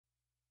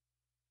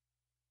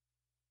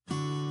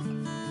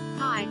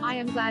I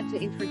am glad to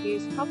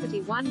introduce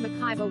Property 1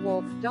 Makybe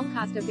Walk,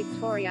 Doncaster,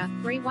 Victoria,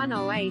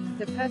 3108,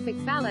 the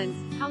perfect balance,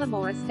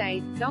 Cullimore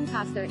Estate.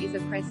 Doncaster is a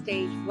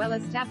prestige,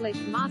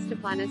 well-established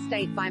masterplan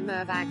estate by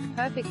Mirvac,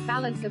 perfect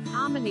balance of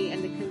harmony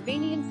and the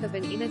convenience of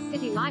an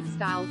inner-city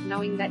lifestyle,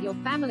 knowing that your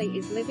family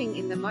is living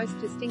in the most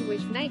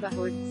distinguished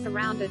neighbourhood,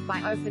 surrounded by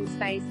open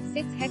space,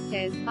 6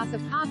 hectares, plus a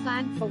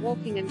parkland for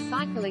walking and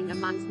cycling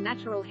amongst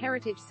natural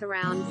heritage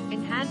surrounds,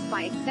 enhanced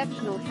by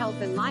exceptional health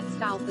and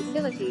lifestyle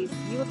facilities.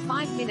 You have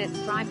 5 minutes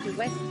drive to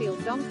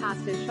Westfield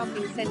Doncaster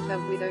Shopping Centre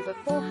with over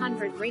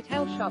 400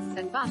 retail shops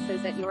and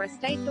buses at your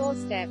estate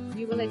doorstep.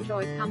 You will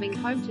enjoy coming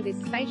home to this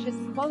spacious,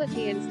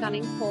 quality and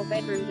stunning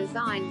 4-bedroom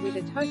design with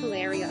a total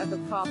area of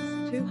approx.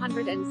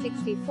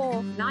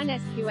 264, 9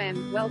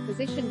 sqm, well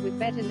positioned with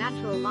better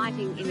natural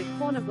lighting in a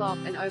corner block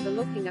and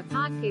overlooking a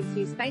park gives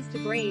you space to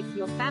breathe.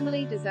 Your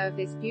family deserve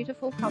this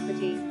beautiful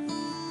property.